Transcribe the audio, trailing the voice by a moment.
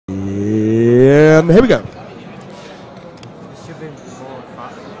Here we go.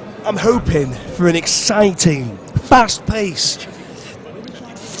 I'm hoping for an exciting, fast-paced,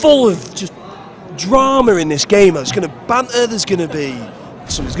 full of just drama in this game. There's going to banter. There's going to be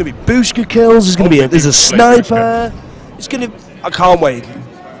booshka kills. There's going to be there's a sniper. It's going to. I can't wait.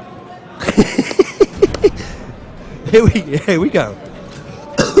 Here we go.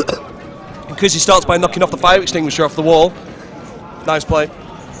 Because he starts by knocking off the fire extinguisher off the wall. Nice play.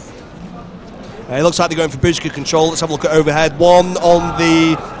 It looks like they're going for booshka control. Let's have a look at overhead. One on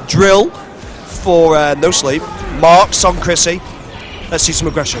the drill for no sleep. Marks on Chrissy. Let's see some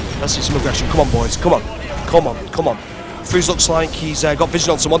aggression. Come on, boys. Come on. Freeze looks like he's got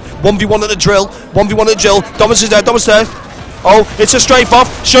vision on someone. 1v1 at the drill. Domus is there. Oh, it's a strafe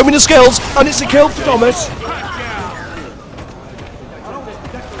off. Show me the skills. And it's a kill for Domus.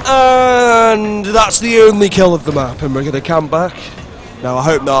 And that's the only kill of the map. And we're going to camp back. No, I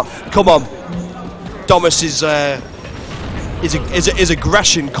hope not. Come on. Domus his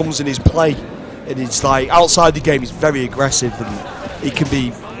aggression comes in his play, and it's like outside the game he's very aggressive, and he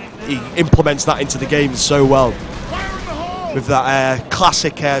implements that into the game so well with that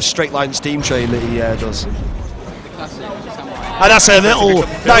classic straight line steam train that he does. And that's a little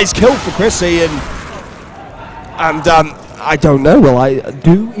nice kill for Chrissy, and I don't know.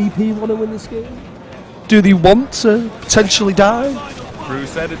 Do EP want to win this game? Do they want to potentially die? Drew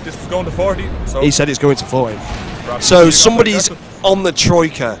said this was going to 40. So he said it's going to 40. So somebody's on the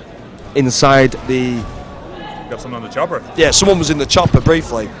troika inside the... Got someone on the chopper. Yeah, someone was in the chopper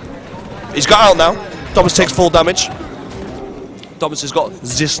briefly. He's got out now. Domus takes full damage. Domus has got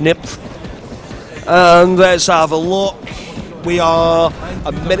Zisnip. And let's have a look. We are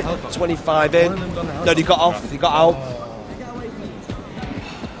a minute 25 in. No, he got off. He got out.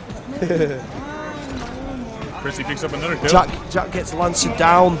 Chrissy picks up another kill. Jack gets lanced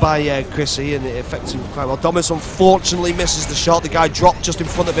down by Chrissy, and it affects him quite well. Domus unfortunately misses the shot. The guy dropped just in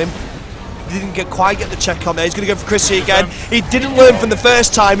front of him. He didn't quite get the check on there. He's going to go for Chrissy again. He didn't learn from the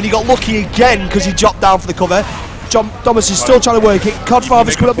first time, and he got lucky again because he dropped down for the cover. Domus is still trying to work it.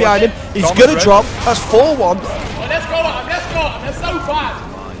 Codfather's coming up behind him. He's going to drop. That's 4-1. Let's go. That's so bad.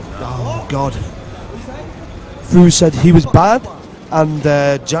 Oh, God. Fu said he was bad, and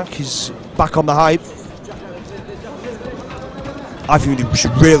Jack is back on the hype. I think we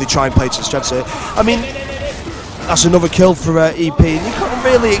should really try and play to the strengths here. I mean, that's another kill for EP. You can't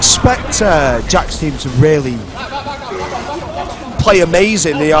really expect Jack's team to really play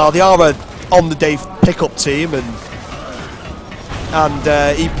amazing. They are a on-the-day pick-up team, and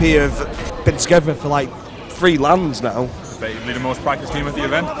EP have been together for like 3 lands now. Basically the most practiced team at the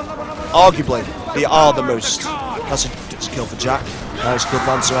event. Arguably, they are the most. That's a kill for Jack. Nice, good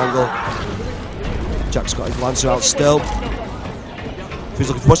Lancer angle. Jack's got his Lancer out still. He's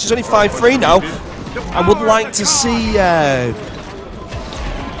looking for push. He's only 5-3 now. I would like to see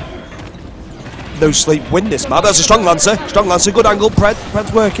No Sleep win this map. That's a strong Lancer. Good angle.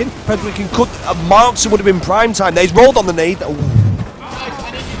 Pred's working. Good. Marks would have been prime time there. He's rolled on the nade. Ooh.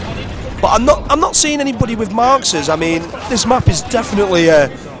 But I'm not seeing anybody with Marksers. I mean, this map is definitely a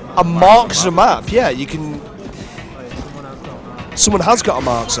Markser map. Yeah, you can. Someone has got a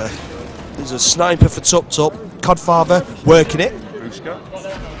Markser. There's a sniper for Tup. Codfather working it.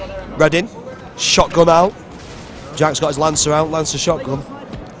 Reddin, shotgun out. Jack's got his Lancer out, Lancer shotgun.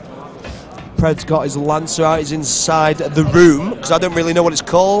 Pred's got his Lancer out, he's inside the room, because I don't really know what it's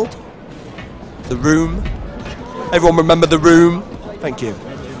called. The room. Everyone remember the room? Thank you.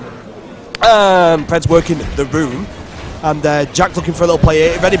 Pred's working the room. And Jack looking for a little play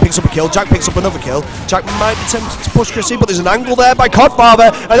here. Reddin picks up a kill, Jack picks up another kill. Jack might be tempted to push Chrissy, but there's an angle there by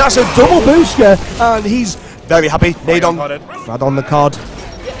Codfather, and that's a double booster. And he's very happy. Nade on, Brad on the cod.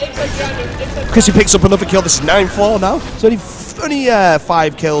 Chrissy picks up another kill. This is 9-4 now. It's only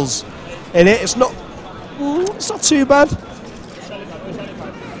 5 kills in it. It's not too bad.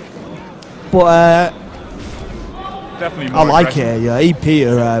 But definitely I like it. Yeah, EP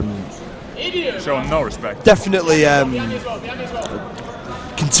are showing no respect. Definitely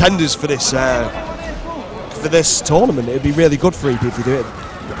contenders for this tournament. It'd be really good for EP if they do it.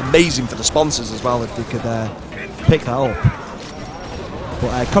 Amazing for the sponsors as well if they could pick that up.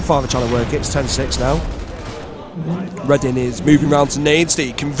 But Codfather trying to work it. It's 10-6 now. Reddin is moving around to nades.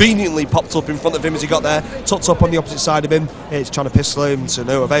 He conveniently popped up in front of him as he got there. Tucked up on the opposite side of him. It's trying to pistol him to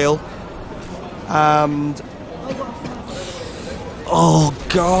no avail. And oh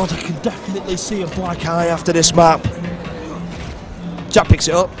God, I can definitely see a black eye after this map. Jack picks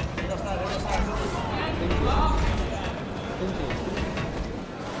it up.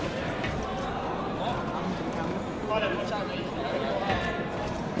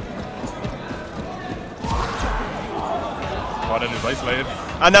 Quad is isolated.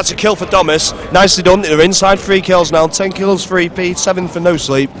 And that's a kill for Domus. Nicely done. They're inside 3 kills now. 10 kills for EP, 7 for No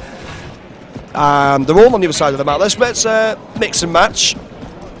Sleep. They're all on the other side of the map. Let's mix and match.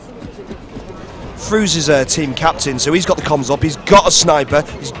 Fruz is a team captain, so he's got the comms up. He's got a sniper.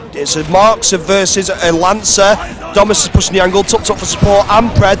 It's a Marks versus a Lancer. Domus is pushing the angle. Tucked up for support and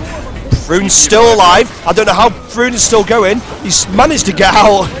Pred. Froon's still alive. I don't know how Froon is still going. He's managed to get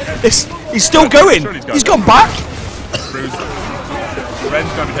out. He's still going. He's gone back.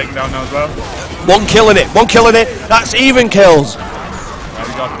 Ren's going to be taken down now as well. One kill in it. That's even kills. And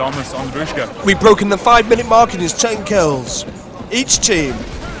we got Domus on the Bushka. We've broken the 5-minute mark and it's 10 kills. Each team.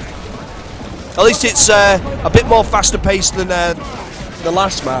 At least it's a bit more faster paced than the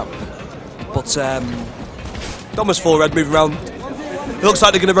last map. But Domus full red moving around. It looks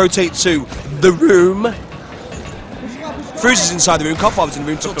like they're going to rotate to the room. Fruz is inside the room. Codfather's in the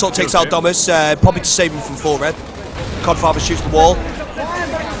room. Tuck takes out Domus, probably to save him from full red. Codfather shoots the wall.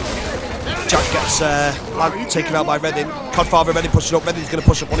 Jack gets taken out by Redding. Codfather, Redding pushing up. Redding's going to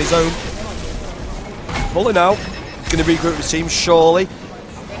push up on his own. Pulling out. He's going to regroup his team, surely.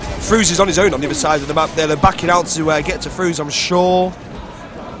 Fruz is on his own on the other side of the map. They're backing out to get to Fruz, I'm sure.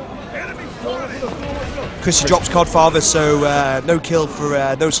 Chrissy drops Codfather, so no kill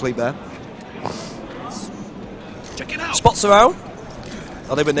for No Sleep there. Spots are out.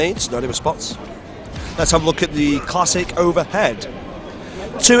 Are they were nades? No, they were spots. Let's have a look at the classic overhead.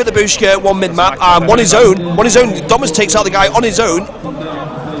 2 at the Bushka, 1 mid-map, and one his own. Domus takes out the guy on his own.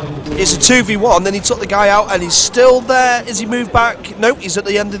 It's a 2v1, then he took the guy out and he's still there. Is he moved back? No, he's at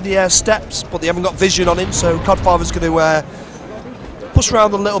the end of the steps, but they haven't got vision on him, so Codfather's going to push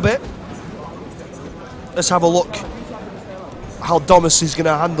around a little bit. Let's have a look how Domus is going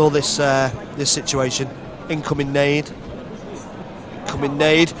to handle this this situation. Incoming nade.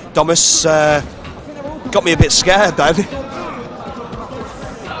 Domus got me a bit scared then.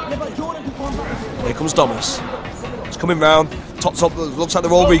 Here comes Domus. He's coming round. Tops up. Looks like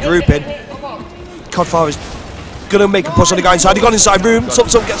they're all regrouping. Codfather's going to make a push on the guy inside. He got inside room. Top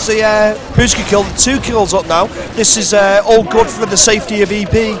gets the Bushka kill. 2 kills up now. This is all good for the safety of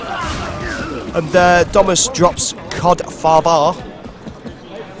EP. And Domus drops Codfather.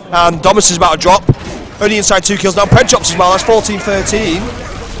 And Domus is about to drop. Only inside 2 kills now. Pred drops as well. That's 14-13.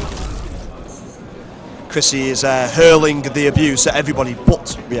 Chrissy is hurling the abuse at everybody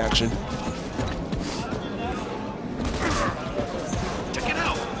but Reaction. Check it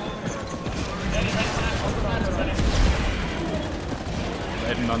out.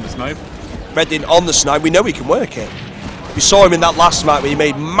 Redding on the snipe. Redding on the snipe. We know he can work it. We saw him in that last match where he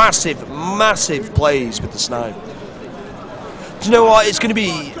made massive plays with the snipe. Do you know what? It's going to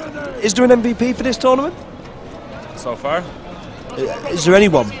be... Is there an MVP for this tournament? So far? Is there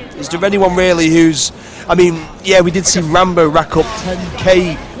anyone? Is there anyone really who's... I mean, yeah, we did see Rambo rack up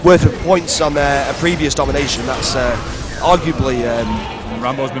 10k worth of points on a previous domination. That's arguably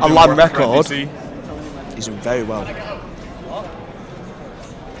Rambo's been a LAN record. He's doing very well.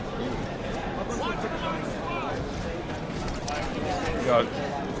 Got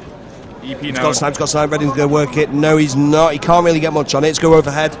EP now. He's got snipe, Redding's going to work it. No, he's not. He can't really get much on it. Let's go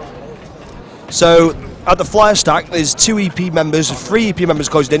overhead. So, at the flyer stack, there's 2 EP members, 3 EP members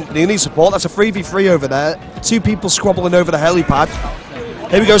closed in. They need support. That's a 3v3 over there. 2 people squabbling over the helipad.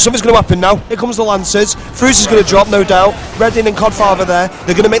 Here we go. Something's going to happen now. Here comes the Lancers. Fruz is going to drop, no doubt. Redding and Codfather there.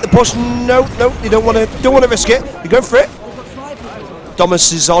 They're going to make the push. No, they don't want to risk it. They go for it.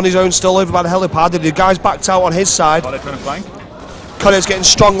 Domus is on his own still over by the helipad. The guy's backed out on his side. Are they trying to flank? Connor's getting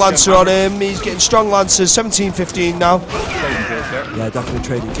strong Lancer on him. He's getting strong Lancers. 17-15 now. Yeah, definitely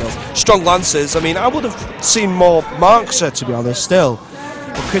trading kills. Strong Lancers. I mean, I would have seen more Marks, to be honest, still.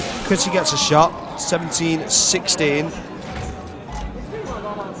 But Chrissy gets a shot. 17-16.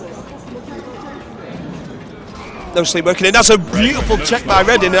 No Sleep working in. That's a beautiful check by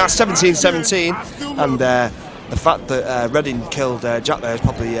Redding. And that's 17-17. And the fact that Redding killed Jack there is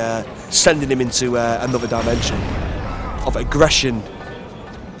probably sending him into another dimension of aggression.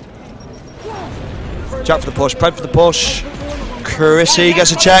 Jack for the push, Pred for the push. Chrissy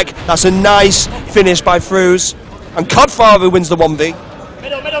gets a check. That's a nice finish by Fruz. And Codfather wins the 1v.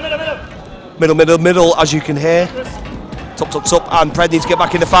 Middle, as you can hear. Top, and Pred needs to get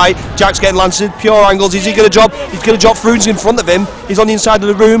back in the fight. Jack's getting lanced, pure angles. Is he going to drop? He's going to drop. Fruz in front of him. He's on the inside of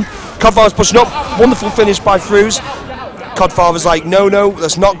the room. Codfather's pushing up. Wonderful finish by Fruz. Codfather's like, no,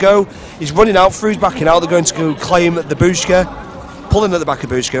 let's not go. He's running out. Fruz backing out. They're going to go claim the Bushka. Pulling at the back of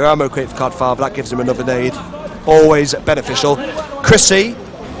Bushka. Ammo crate for Codfather. That gives him another nade. Always beneficial. Chrissy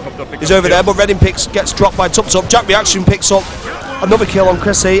is over there, but Redding gets dropped by Tup. Jack Reaction picks up another kill on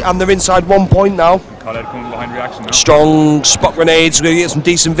Chrissy, and they're inside 1 point now. Khaled coming behind reaction now. Strong spot grenades. We're going to get some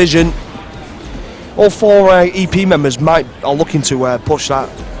decent vision. All 4 EP members are looking to push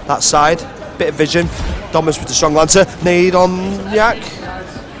that side. Bit of vision. Domus with the strong lancer. Nade on Yak.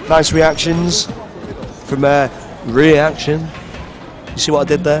 Nice reactions from reaction. You see what I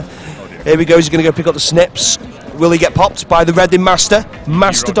did there? Here we go. He's going to go pick up the snips. Will he get popped by the Redding Master?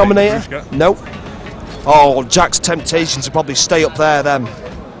 Master Dominator? Nope. Oh, Jack's temptation to probably stay up there then.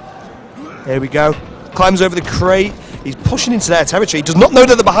 Here we go. Climbs over the crate. He's pushing into their territory. He does not know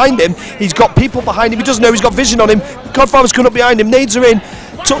that they're behind him. He's got people behind him. He doesn't know he's got vision on him. Codfarmer's coming up behind him. Nades are in.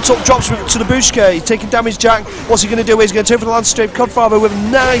 Tuk drops to the Bushka. He's taking damage, Jack. What's he going to do? He's going to turn for the Lance Strafe. Codfarmer with a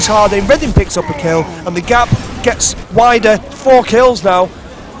nice hard aim. Redding picks up a kill. And the gap gets wider. 4 kills now.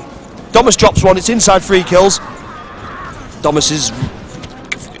 Domus drops one. It's inside 3 kills. Domus's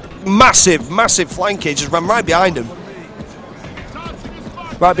massive flankage just ran right behind him.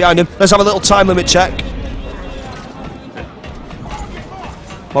 Right behind him. Let's have a little time limit check.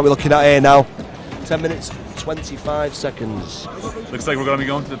 What are we looking at here now? 10 minutes, 25 seconds. Looks like we're going to be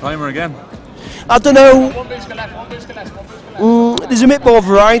going to the timer again. I don't know. There's a bit more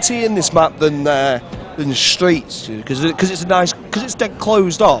variety in this map than streets, because it's dead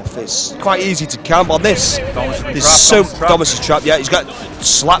closed off. It's quite easy to camp on this. Domus is trapped. Yeah, he's got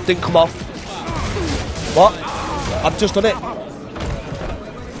slap. Didn't come off. What? I've just done it.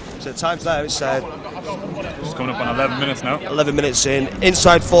 So the time's there. It's just coming up on 11 minutes now. 11 minutes in.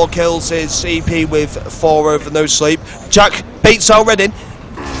 Inside 4 kills is EP with 4 over no sleep. Jack baits out Redding.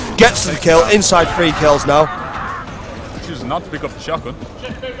 Gets to the kill. Inside 3 kills now. Chooses not to pick up the shotgun.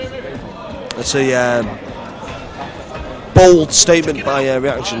 That's a bold statement by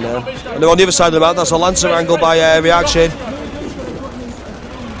Reaction now. And they're on the other side of the map. That's a Lancer angle by Reaction.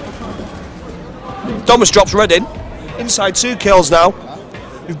 Domus drops Redding. Inside 2 kills now.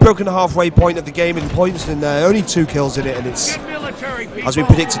 We've broken the halfway point of the game in points, and only 2 kills in it, and it's, as we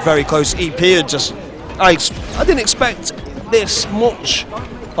predicted, very close. EP had just, I didn't expect this much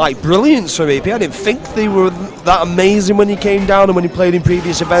brilliance from EP. I didn't think they were that amazing when he came down and when he played in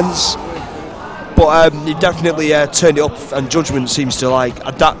previous events. But he definitely turned it up, and Judgment seems to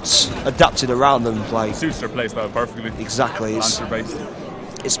adapted around them. Suits their playstyle perfectly. Exactly.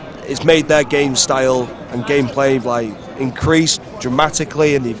 It's made their game style and gameplay increased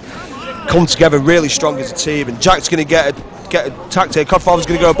dramatically, and they've come together really strong as a team. And Jack's going to get attacked here. Codfarmer's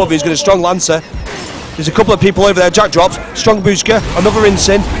going to go above him. He's going to strong Lancer. There's a couple of people over there. Jack drops. Strong Bushka. Another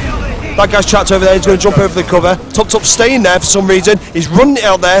Insin. That guy's trapped over there. He's going to jump over the cover. Tuk staying there for some reason. He's running it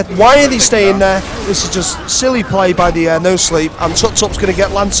out there. Why are they staying there? This is just silly play by the no sleep. And Tuk's going to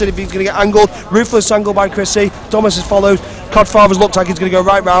get Lancer if he's going to get angled. Ruthless angle by Chrissy. Domus has followed. Codfarmer's looked like he's going to go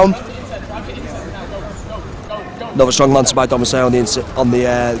right round. Another strong Lancer by Domus on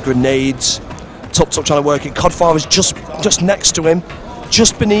the grenades. Tuk trying to work it. Codfarmer's just next to him.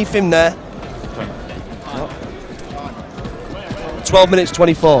 Just beneath him there. 12 minutes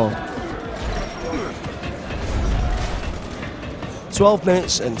 24. 12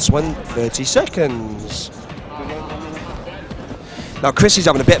 minutes and 30 seconds. Now Chrissy's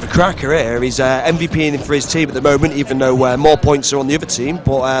having a bit of a cracker here. He's MVPing for his team at the moment, even though more points are on the other team.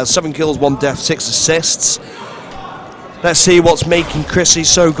 But 7 kills, 1 death, 6 assists. Let's see what's making Chrissy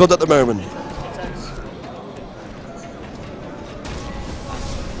so good at the moment.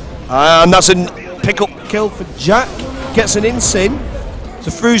 And that's a pick-up kill for Jack. Gets an Insin.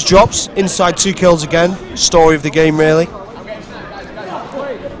 So Fruz drops. Inside 2 kills again. Story of the game, really.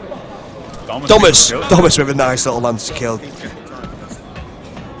 Domus with a nice little Lancer kill.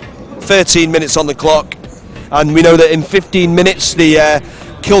 13 minutes on the clock. And we know that in 15 minutes the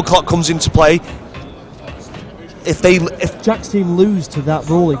kill clock comes into play. If Jack's team lose to that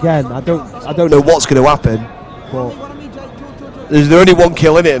rule again, I don't know what's going to happen. But there's only 1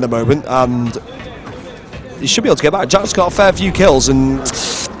 kill in it at the moment, and he should be able to get back. Jack's got a fair few kills, and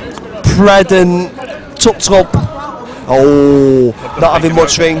Pred and Tuk. Oh, not having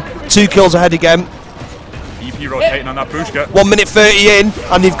much ring. 2 kills ahead again. EP rotating on that Bushka. 1 minute 30 in,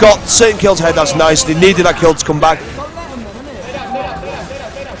 and they've got certain kills ahead. That's nice. They needed that kill to come back.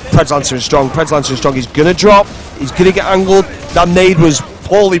 Pred's Lancer is strong. He's gonna drop. He's gonna get angled. That nade was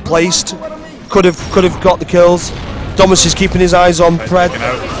poorly placed. Could have got the kills. Domus is keeping his eyes on Pred.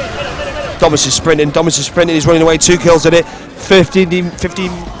 Domus is sprinting. He's running away. 2 kills in it. 13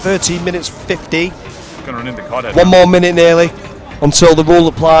 minutes 50. Gonna run into Cod. 1 more minute nearly until the rule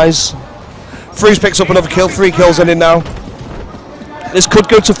applies. Fruz picks up another kill. 3 kills in it now. This could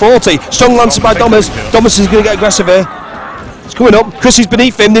go to 40. Strong Lancer by Domus. Domus is going to get aggressive here. It's coming up. Chrissy's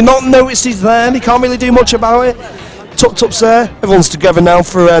beneath him. They've not noticed he's there. They can't really do much about it. Tup's there. Everyone's together now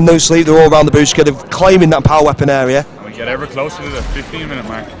for no sleep. They're all around the booster, they're claiming that power weapon area. And we get ever closer to the 15-minute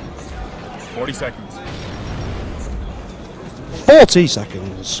mark. 40 seconds. 40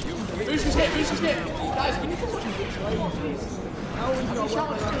 seconds.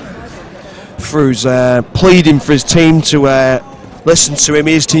 Fru's pleading for his team to listen to him.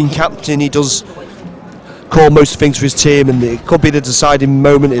 He's team captain. He does call most things for his team, and it could be the deciding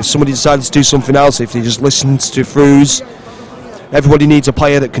moment if somebody decides to do something else. If he just listens to Fru's, everybody needs a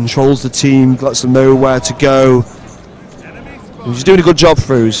player that controls the team, lets them know where to go. And he's doing a good job,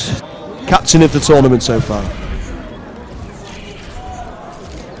 Fru's. Captain of the tournament so far.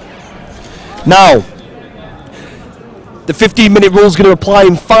 Now, the 15-minute rule is going to apply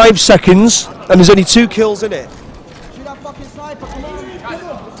in 5 seconds, and there's only 2 kills in it.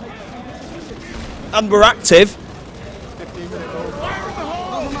 And we're active.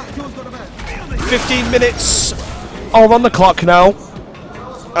 15 minutes are on the clock now,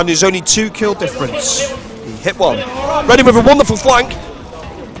 and there's only 2 kill difference. He hit one. Ready with a wonderful flank.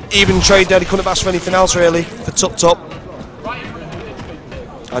 Even trade there, he couldn't have asked for anything else really for Tup.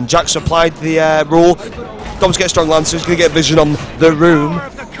 And Jack's applied the rule. Dom's get a strong lance, so he's going to get vision on the room.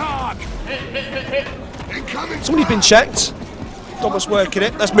 Somebody's been checked. Dom was working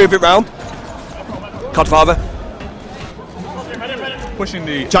it. Let's move it round. Codfather. Pushing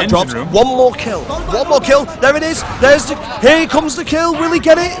the Jack drops. room. One more kill. One more kill. There it is. Here comes the kill. Will he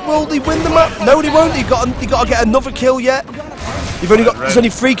get it? Will he win the map? No, he won't. He got to get another kill yet. There's only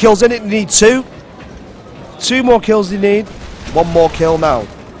 3 kills in it. You need 2. 2 more kills you need. 1 more kill now.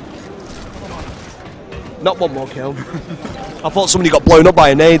 Not 1 more kill. I thought somebody got blown up by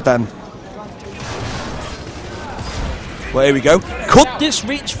a nade then. Well, here we go. Could this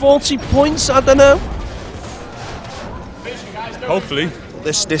reach 40 points? I don't know. Hopefully.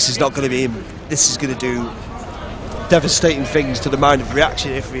 This is not going to be him. This is going to do devastating things to the mind of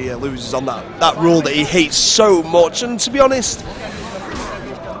reaction if he loses on that rule that he hates so much. And to be honest,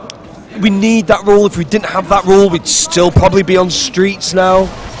 we need that rule. If we didn't have that rule, we'd still probably be on streets now.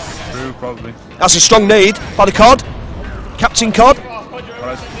 True, probably. That's a strong nade by the Cod. Captain Cod.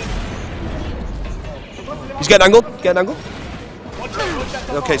 He's getting angled.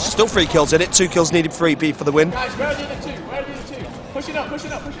 Okay, so still 3 kills in it. 2 kills needed for EP for the win. Guys, where are the other 2? Where are the other 2? Push it up.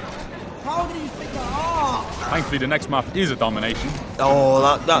 How did you pick that up? Thankfully, the next map is a domination.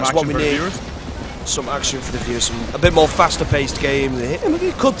 Oh, that's what we need. Viewers. Some action for the viewers. A bit more faster paced game.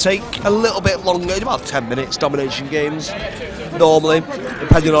 It could take a little bit longer, about 10 minutes, domination games. Normally,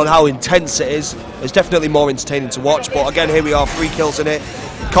 depending on how intense it is. It's definitely more entertaining to watch, but again, here we are, 3 kills in it.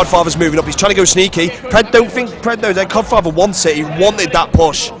 Codfather's moving up, he's trying to go sneaky. Pred knows that Codfather wants it, he wanted that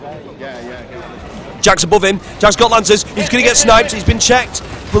push. Jack's above him, Jack's got lancers, he's going to get sniped, he's been checked.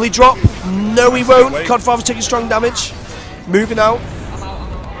 Will he drop? No, he won't. Codfather's taking strong damage. Moving out.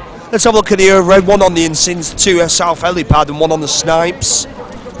 Let's have a look at the red one on the Insins, 2 South helipad and 1 on the snipes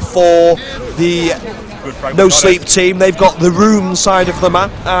for the No Sleep team. They've got the room side of the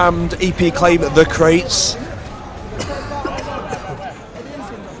map and EP claim the crates.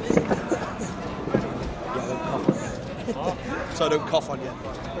 So I don't cough on you.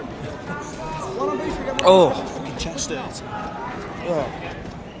 Oh, fucking chest hurts.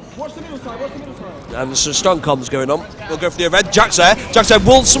 Watch the middle side, And there's some strong comms going on. We'll go for the red. Jack's there.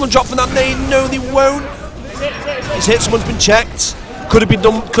 Will someone drop from that nade? No, they won't. He's hit. Someone's been checked. Could have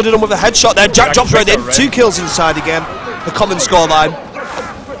done with a headshot there. Jack drops right in. 2 kills inside again. The common scoreline.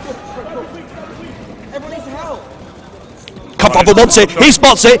 Everyone needs help. Codfather wants it. He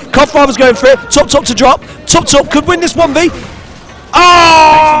spots it. Codfather's going for it. Tup to drop. Tup could win this 1v.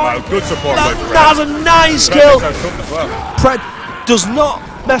 Oh! Good support by Pred. That was a nice kill. Well. Pred does not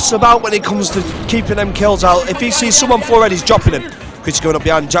mess about when it comes to keeping them kills out. If he sees someone forward, he's dropping him. Chris is going up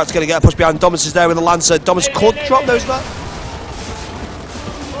behind. Jack's going to get a push behind. Domus is there with the lancer. Domus could drop those back.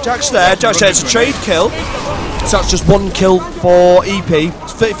 Jack's there. It's a trade kill. So that's just 1 kill for EP.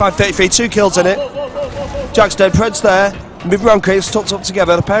 It's 35-33. 2 kills in it. Jack's dead. Pred's there. Moving around crates. Tucked up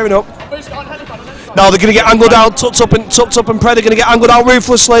together. They're pairing up. Now they're going to get angled out. Tucked up and Pred are going to get angled out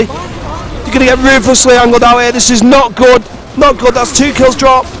ruthlessly. They're going to get ruthlessly angled out here. This is not good. Not good. That's 2 kills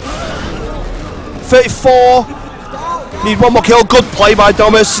drop. 34. Need 1 more kill. Good play by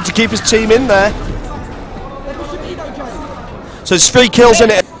Domus to keep his team in there. So there's 3 kills in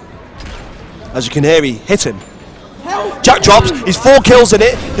it. As you can hear, he hit him. Jack drops. He's 4 kills in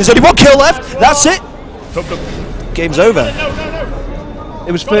it. There's only 1 kill left. That's it. Game's over.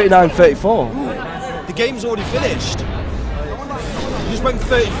 It was 39-34. The game's already finished. You just went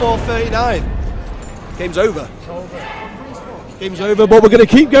 34-39. Game's over. Game's over, but we're going to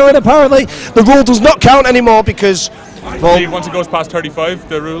keep going apparently. The rule does not count anymore because Well, once it goes past 35,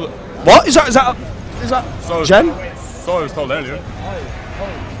 the rule. What is that? Is that So Jen? So I was told earlier.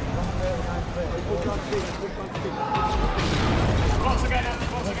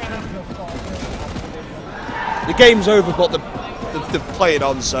 The game's over, but they're playing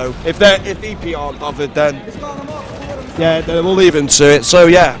on. So if EP aren't bothered, then yeah, then we'll leave him to it. So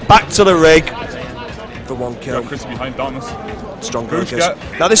yeah, back to the rig for 1 kill. Got Chris behind Thomas. Strong focus.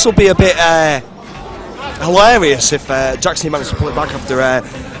 Now this will be a bit hilarious if Jackson manages to pull it back after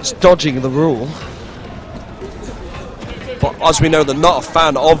dodging the rule. But as we know, they're not a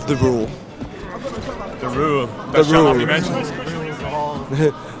fan of the rule. The rule. The Shall not rule. be mentioned.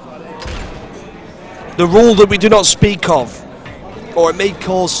 The rule that we do not speak of, or it may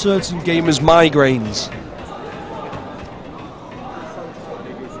cause certain gamers migraines.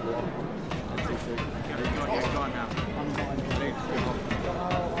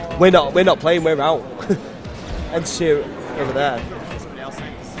 We're not playing, we're out. NC over there.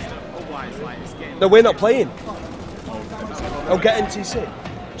 No, we're not playing. Oh, get NTC.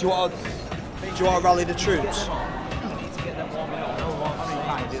 Do you want to rally the troops?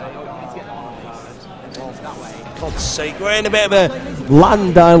 God's sake, we're in a bit of a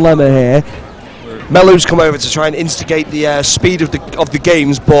land dilemma here. Melu's come over to try and instigate the speed of the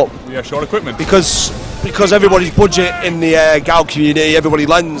games, but Yeah, short equipment. because everybody's budget in the GAL community, everybody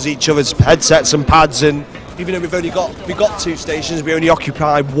lends each other's headsets and pads, and even though we've got 2 stations, we only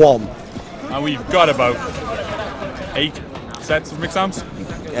occupy 1. And we've got about 8 sets of mix amps.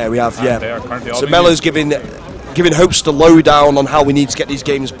 Yeah, we have. And Yeah. they are currently all So being Melo's used. giving hopes the lowdown on how we need to get these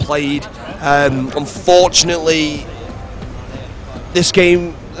games played. Unfortunately, this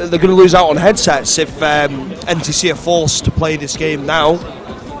game they're going to lose out on headsets if NTC are forced to play this game now.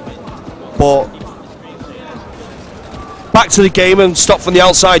 But back to the game and stop from the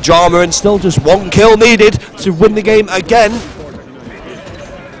outside drama, and still just 1 kill needed to win the game again.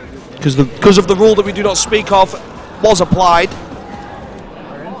 Because of the rule that we do not speak of was applied. They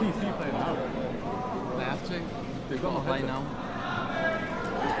have to. They've got to play now.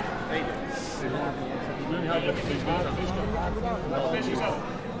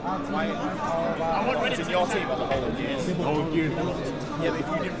 It's in your team on the whole of years. The whole gear. Yeah, but if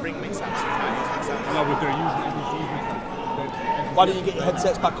you didn't bring mix amps, you can't use mix amps. No, but they're using Why don't you get your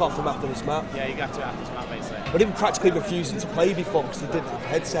headsets back off from after this map? Yeah, you have to after this map, basically. But even practically refusing to play before because they didn't have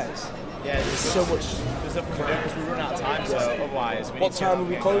headsets. Yeah, there's So much. There's nothing to do because we run out of time, so otherwise... What time are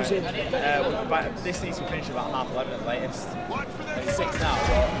we closing? This needs to finish about 11:30 at the latest. It's 6 now,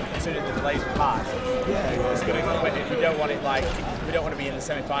 but considering the delays we've had, it's going to... If we don't want it, like... We don't want to be in the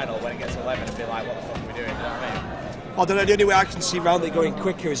semi-final when it gets to 11 and be like, what the fuck are we doing? You know what I mean? I don't know, the only way I can see round it going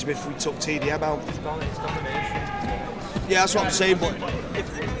quicker is if we took TDM out. Yeah, that's what I'm saying, but if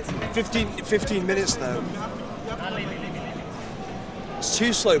 15 minutes though. It's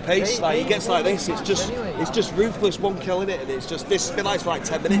too slow paced, like it gets like this, it's just ruthless 1 kill in it, and it's just this, it been like for like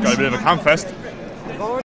 10 minutes. Got a bit of a camp fest.